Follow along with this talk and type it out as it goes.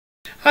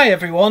Hi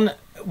everyone,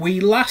 we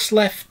last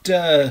left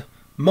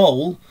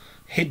Mole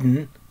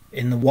hidden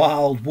in the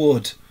wild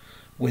wood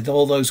with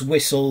all those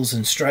whistles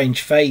and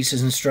strange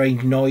faces and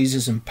strange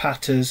noises and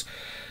patters.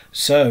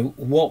 So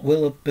what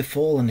will have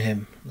befallen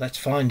him? Let's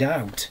find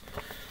out.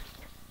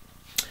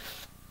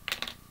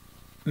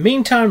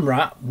 Meantime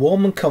Rat,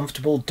 warm and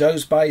comfortable,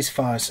 dozed by his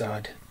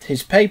fireside.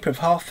 His paper of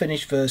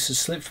half-finished verses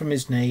slipped from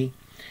his knee.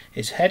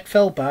 His head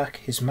fell back,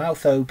 his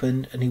mouth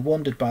opened, and he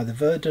wandered by the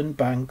verdant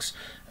banks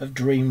of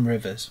dream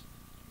rivers.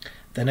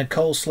 Then a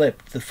coal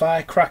slipped, the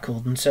fire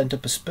crackled and sent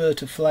up a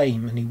spurt of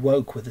flame, and he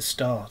woke with a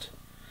start.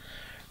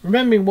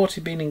 Remembering what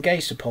he'd been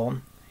engaged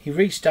upon, he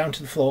reached down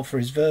to the floor for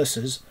his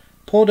verses,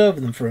 pored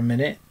over them for a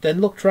minute, then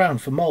looked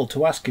round for Mole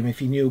to ask him if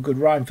he knew a good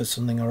rhyme for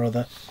something or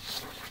other.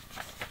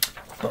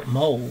 But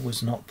Mole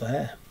was not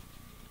there.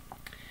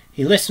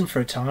 He listened for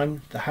a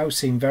time. The house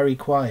seemed very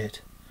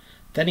quiet.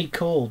 Then he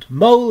called,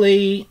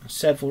 "Moley!"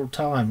 several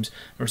times,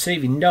 and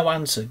receiving no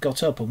answer,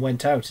 got up and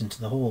went out into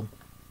the hall.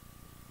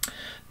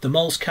 The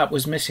Mole's cap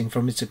was missing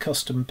from its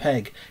accustomed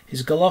peg.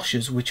 His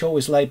goloshes, which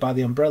always lay by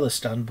the umbrella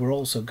stand, were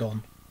also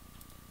gone.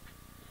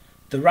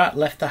 The Rat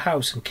left the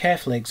house and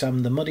carefully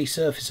examined the muddy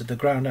surface of the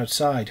ground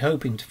outside,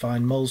 hoping to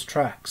find Mole's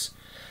tracks.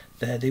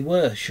 There they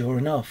were, sure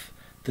enough.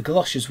 The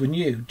goloshes were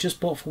new, just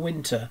bought for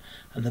winter,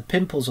 and the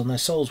pimples on their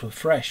soles were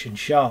fresh and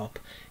sharp.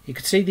 He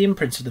could see the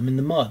imprints of them in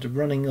the mud,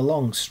 running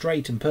along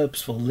straight and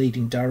purposeful,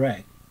 leading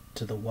direct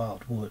to the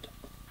wild wood.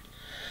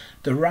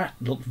 The Rat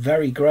looked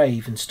very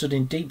grave and stood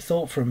in deep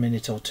thought for a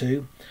minute or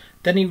two.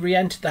 Then he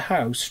re-entered the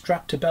house,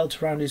 strapped a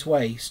belt around his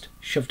waist,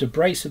 shoved a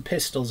brace of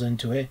pistols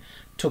into it,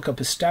 took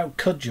up a stout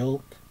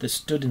cudgel that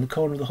stood in the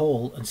corner of the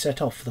hall, and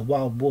set off for the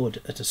wild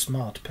wood at a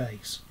smart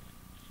pace.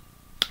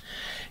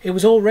 It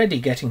was already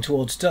getting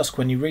towards dusk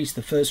when he reached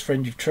the first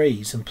fringe of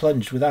trees and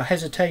plunged without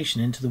hesitation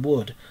into the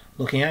wood,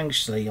 looking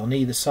anxiously on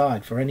either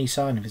side for any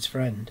sign of his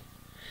friend.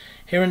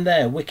 Here and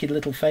there wicked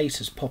little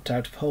faces popped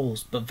out of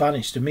holes, but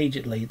vanished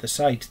immediately at the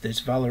sight of this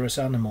valorous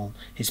animal,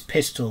 his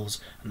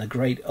pistols, and the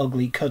great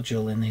ugly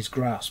cudgel in his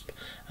grasp,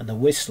 and the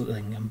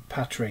whistling and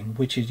pattering,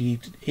 which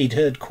he'd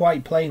heard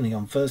quite plainly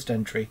on first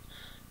entry,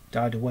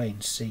 died away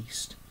and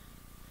ceased,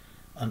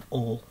 and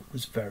all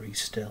was very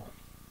still.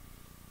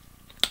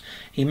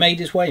 He made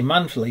his way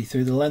manfully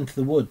through the length of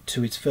the wood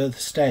to its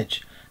furthest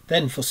edge.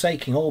 Then,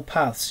 forsaking all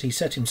paths, he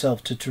set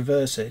himself to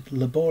traverse it,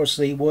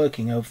 laboriously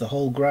working over the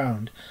whole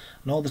ground,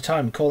 and all the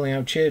time calling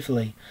out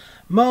cheerfully,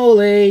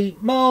 "Moley!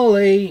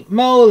 Moley!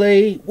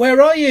 Moley! Where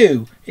are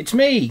you? It's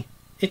me!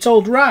 It's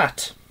old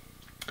Rat!"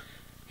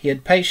 He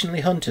had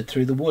patiently hunted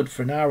through the wood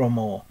for an hour or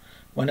more,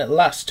 when at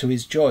last, to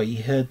his joy, he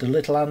heard the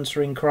little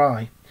answering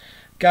cry.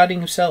 Guiding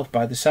himself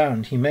by the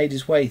sound, he made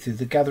his way through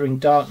the gathering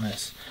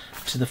darkness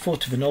to the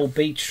foot of an old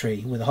beech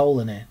tree with a hole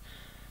in it,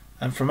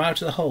 and from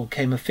out of the hole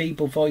came a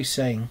feeble voice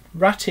saying,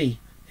 "Ratty,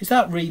 is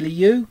that really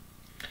you?"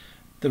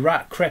 The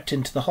Rat crept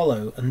into the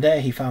hollow, and there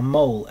he found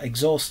Mole,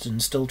 exhausted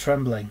and still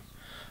trembling.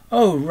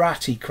 "Oh,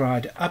 Rat," he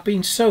cried, "I've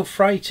been so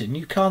frightened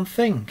you can't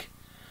think."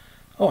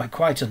 "Oh, I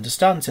quite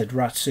understand," said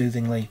Rat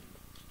soothingly.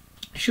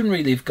 "You shouldn't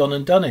really have gone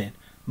and done it,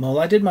 Mole.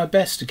 I did my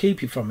best to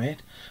keep you from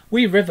it.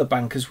 We river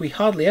bankers, we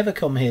hardly ever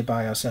come here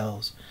by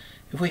ourselves.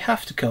 If we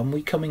have to come,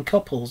 we come in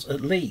couples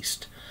at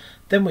least.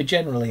 Then we're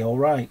generally all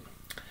right.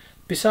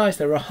 Besides,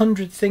 there are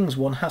 100 things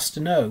one has to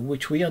know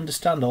which we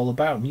understand all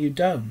about and you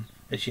don't,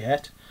 as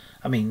yet.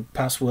 I mean,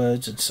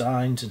 passwords and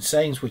signs and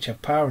sayings which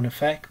have power and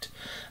effect,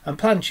 and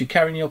plans you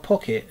carry in your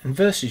pocket, and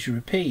verses you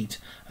repeat,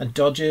 and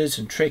dodges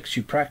and tricks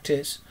you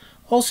practice.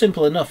 All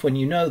simple enough when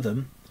you know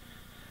them.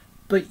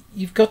 But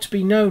you've got to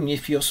be known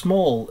if you're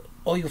small,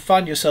 or you'll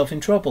find yourself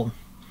in trouble.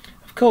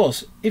 Of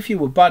course, if you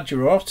were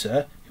Badger or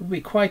Otter, it would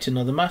be quite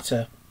another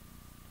matter."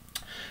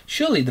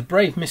 "Surely the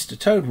brave Mr.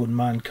 Toad wouldn't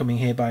mind coming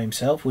here by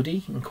himself, would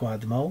he?" inquired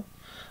the Mole.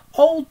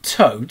 "Old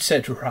Toad,"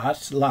 said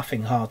Rat,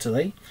 laughing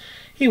heartily.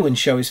 "He wouldn't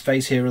show his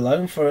face here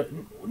alone,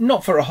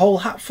 not for a whole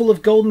hatful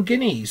of golden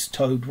guineas,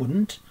 Toad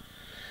wouldn't."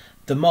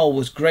 The Mole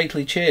was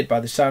greatly cheered by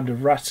the sound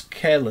of Rat's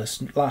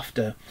careless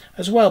laughter,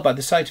 as well by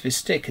the sight of his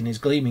stick and his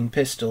gleaming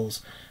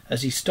pistols,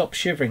 as he stopped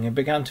shivering and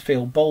began to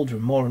feel bolder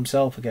and more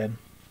himself again.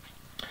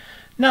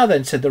 "Now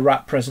then," said the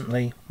Rat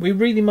presently, "we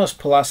really must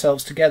pull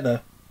ourselves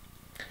together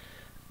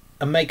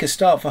and make a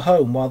start for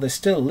home while there's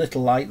still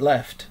little light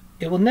left.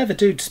 It will never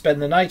do to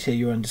spend the night here,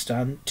 you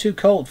understand. Too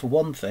cold for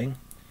one thing."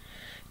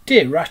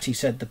 "Dear Ratty,"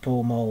 said the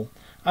poor Mole,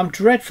 "I'm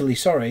dreadfully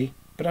sorry,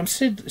 but I'm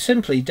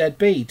simply dead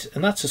beat,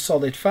 and that's a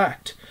solid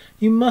fact.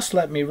 You must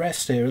let me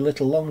rest here a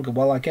little longer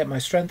while I get my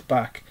strength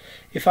back,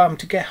 if I'm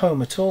to get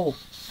home at all."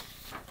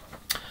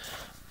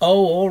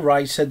 "Oh, all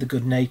right," said the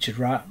good-natured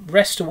Rat.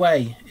 "Rest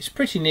away. It's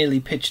pretty nearly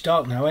pitch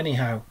dark now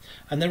anyhow,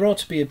 and there ought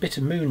to be a bit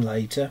of moon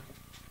later."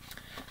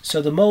 So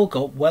the Mole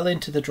got well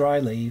into the dry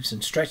leaves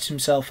and stretched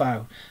himself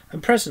out,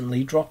 and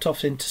presently dropped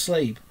off into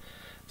sleep,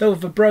 though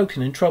of a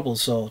broken and troubled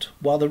sort,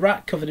 while the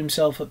Rat covered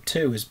himself up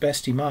too as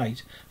best he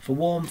might for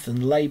warmth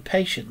and lay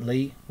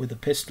patiently with a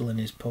pistol in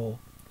his paw.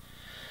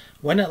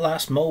 When at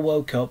last Mole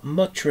woke up,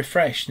 much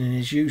refreshed and in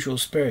his usual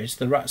spirits,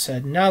 the Rat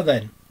said, "Now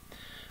then,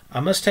 I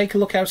must take a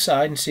look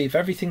outside and see if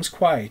everything's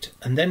quiet,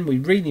 and then we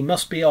really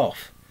must be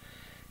off."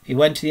 He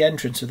went to the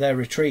entrance of their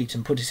retreat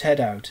and put his head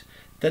out.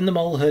 Then the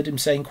mole heard him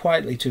saying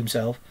quietly to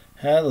himself,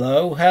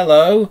 "Hello,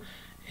 hello,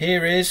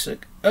 here is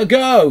a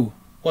go."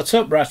 "What's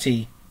up,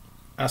 Ratty?"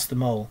 asked the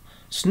mole.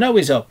 "Snow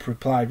is up,"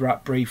 replied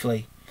Rat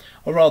briefly.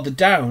 "Or rather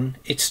down,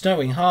 it's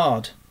snowing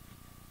hard."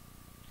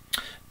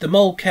 The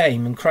mole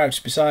came and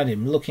crouched beside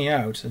him, looking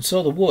out, and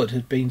saw the wood that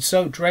had been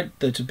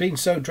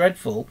so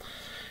dreadful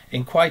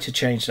in quite a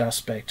changed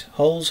aspect.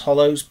 Holes,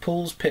 hollows,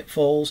 pools,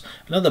 pitfalls,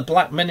 and other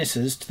black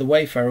menaces to the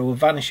wayfarer were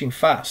vanishing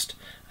fast,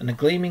 and a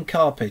gleaming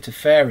carpet of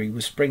fairy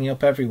was springing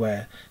up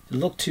everywhere that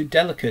looked too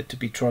delicate to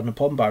be trodden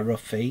upon by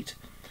rough feet.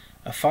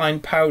 A fine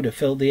powder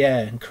filled the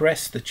air and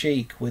caressed the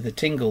cheek with a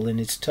tingle in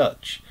its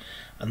touch,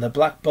 and the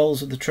black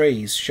boles of the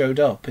trees showed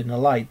up in a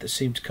light that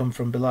seemed to come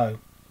from below.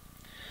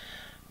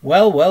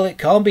 "Well, well, it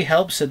can't be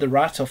helped," said the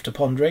Rat, after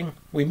pondering.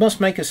 "We must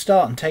make a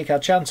start and take our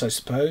chance, I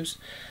suppose.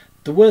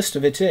 The worst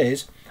of it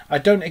is, I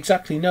don't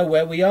exactly know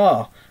where we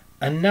are,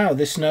 and now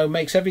this snow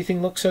makes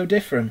everything look so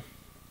different."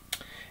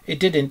 It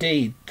did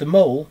indeed. The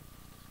mole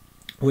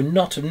would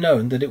not have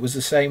known that it was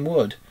the same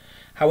wood.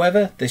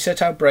 However, they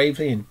set out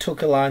bravely and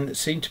took a line that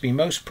seemed to be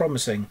most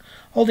promising,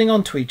 holding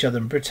on to each other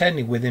and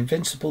pretending with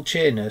invincible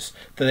cheeriness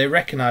that they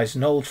recognised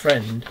an old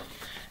friend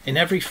in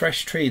every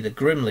fresh tree that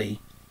grimly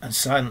and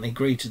silently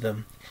greeted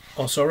them,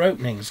 or saw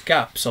openings,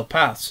 gaps, or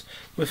paths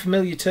with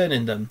familiar turn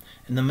in them,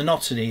 in the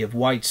monotony of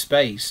white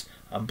space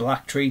and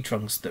black tree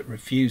trunks that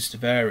refused to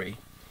vary.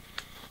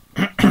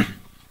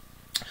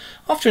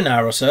 After an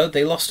hour or so,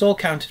 they lost all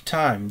count of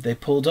time. They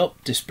pulled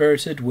up,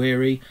 dispirited,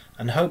 weary,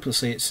 and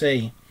hopelessly at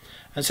sea,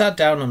 and sat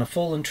down on a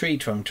fallen tree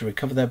trunk to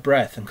recover their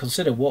breath and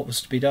consider what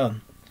was to be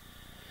done.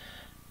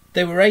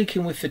 They were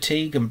aching with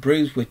fatigue and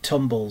bruised with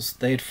tumbles.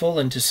 They had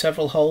fallen into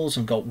several holes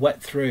and got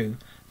wet through.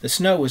 The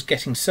snow was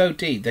getting so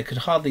deep they could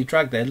hardly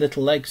drag their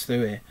little legs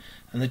through it,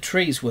 and the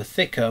trees were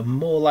thicker and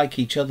more like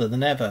each other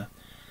than ever.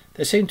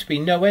 There seemed to be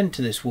no end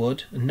to this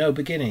wood, and no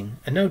beginning,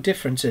 and no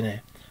difference in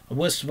it, and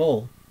worst of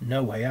all,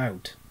 no way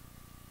out.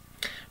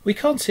 "We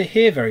can't sit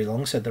here very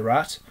long," said the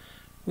Rat.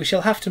 "We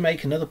shall have to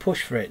make another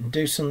push for it and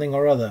do something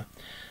or other.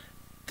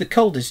 The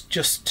cold is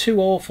just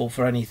too awful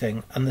for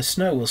anything, and the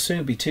snow will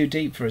soon be too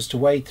deep for us to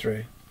wade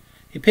through."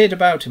 He peered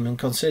about him and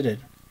considered.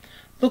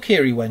 "Look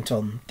here," he went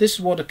on, "this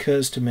is what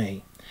occurs to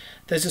me.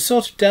 There's a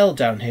sort of dell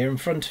down here in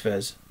front of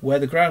us, where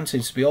the ground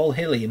seems to be all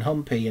hilly and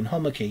humpy and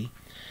hummocky.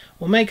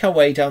 We'll make our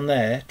way down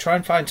there, try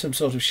and find some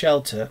sort of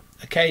shelter,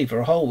 a cave or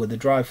a hole with a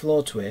dry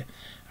floor to it,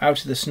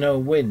 out of the snow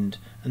and wind,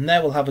 and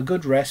there we'll have a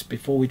good rest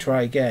before we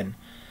try again,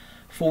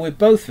 for we're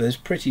both of us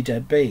pretty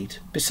dead beat.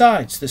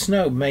 Besides, the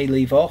snow may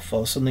leave off,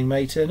 or something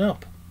may turn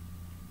up."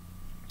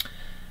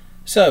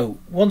 So,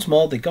 once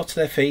more they got to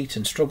their feet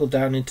and struggled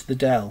down into the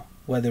dell,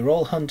 where they were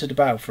all hunted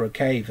about for a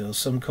cave or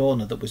some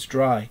corner that was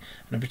dry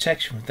and a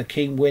protection from the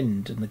keen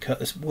wind and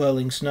the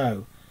whirling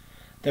snow.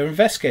 They were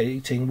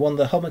investigating one of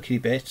the hummocky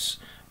bits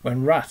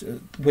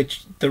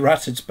which the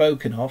Rat had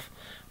spoken of,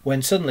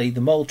 when suddenly the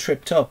mole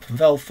tripped up and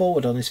fell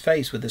forward on his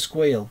face with a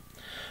squeal.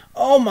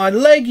 "Oh, my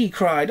leg!" he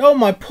cried. "Oh,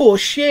 my poor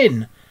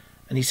shin!"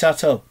 And he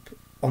sat up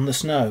on the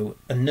snow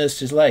and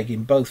nursed his leg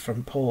in both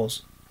front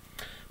paws.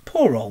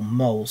 "Poor old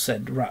mole,"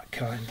 said the Rat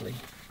kindly.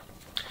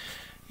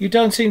 "You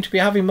don't seem to be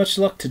having much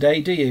luck today,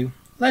 do you?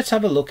 Let's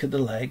have a look at the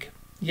leg.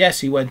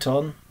 Yes," he went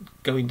on,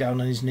 going down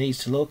on his knees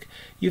to look,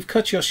 "you've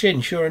cut your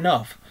shin, sure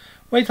enough.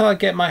 Wait till I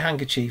get my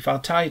handkerchief, I'll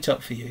tie it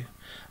up for you."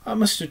 "I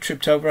must have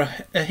tripped over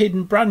a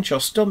hidden branch or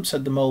stump,"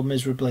 said the mole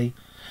miserably.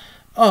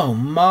 "Oh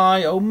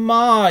my, oh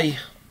my!"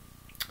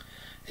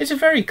 "It's a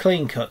very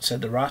clean cut,"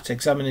 said the Rat,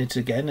 examining it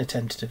again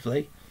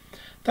attentively.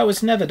 "That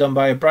was never done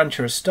by a branch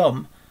or a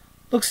stump.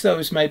 Looks as though it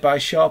was made by a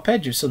sharp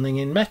edge of something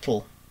in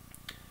metal.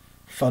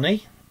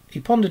 Funny." He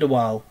pondered a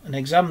while and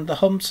examined the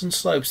humps and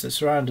slopes that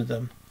surrounded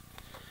them.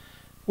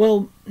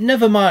 "Well,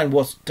 never mind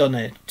what's done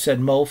it," said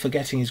Mole,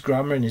 forgetting his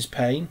grammar in his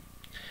pain.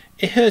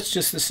 "It hurts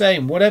just the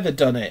same, whatever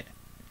done it."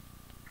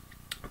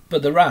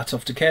 But the Rat,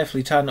 after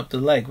carefully tying up the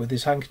leg with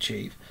his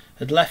handkerchief,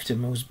 had left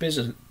him and was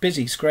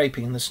busy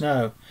scraping in the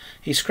snow.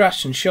 He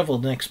scratched and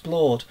shovelled and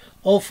explored,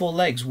 all four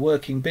legs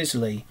working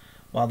busily,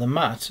 while the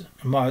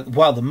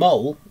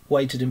mole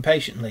waited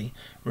impatiently,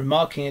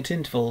 remarking at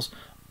intervals,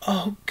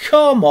 "Oh,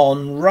 come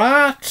on,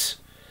 Rat!"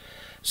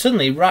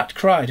 Suddenly Rat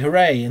cried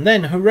hooray, and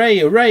then hooray,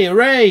 hooray,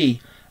 hooray,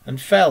 and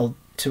fell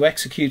to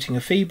executing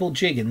a feeble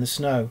jig in the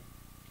snow.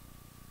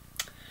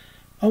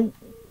 "Oh,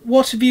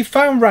 what have you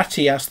found,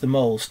 Ratty?" asked the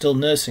mole, still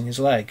nursing his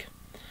leg.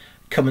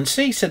 "Come and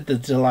see," said the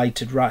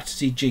delighted Rat as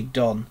he jigged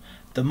on.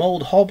 The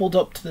mole hobbled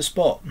up to the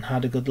spot and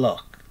had a good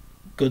look.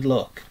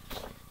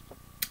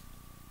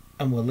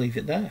 And we'll leave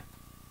it there.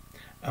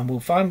 And we'll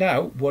find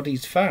out what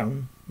he's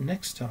found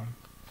next time.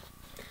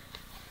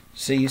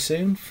 See you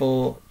soon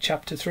for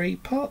Chapter 3,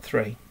 Part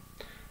 3.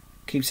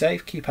 Keep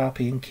safe, keep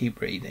happy, and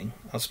keep reading.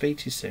 I'll speak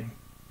to you soon.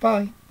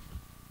 Bye.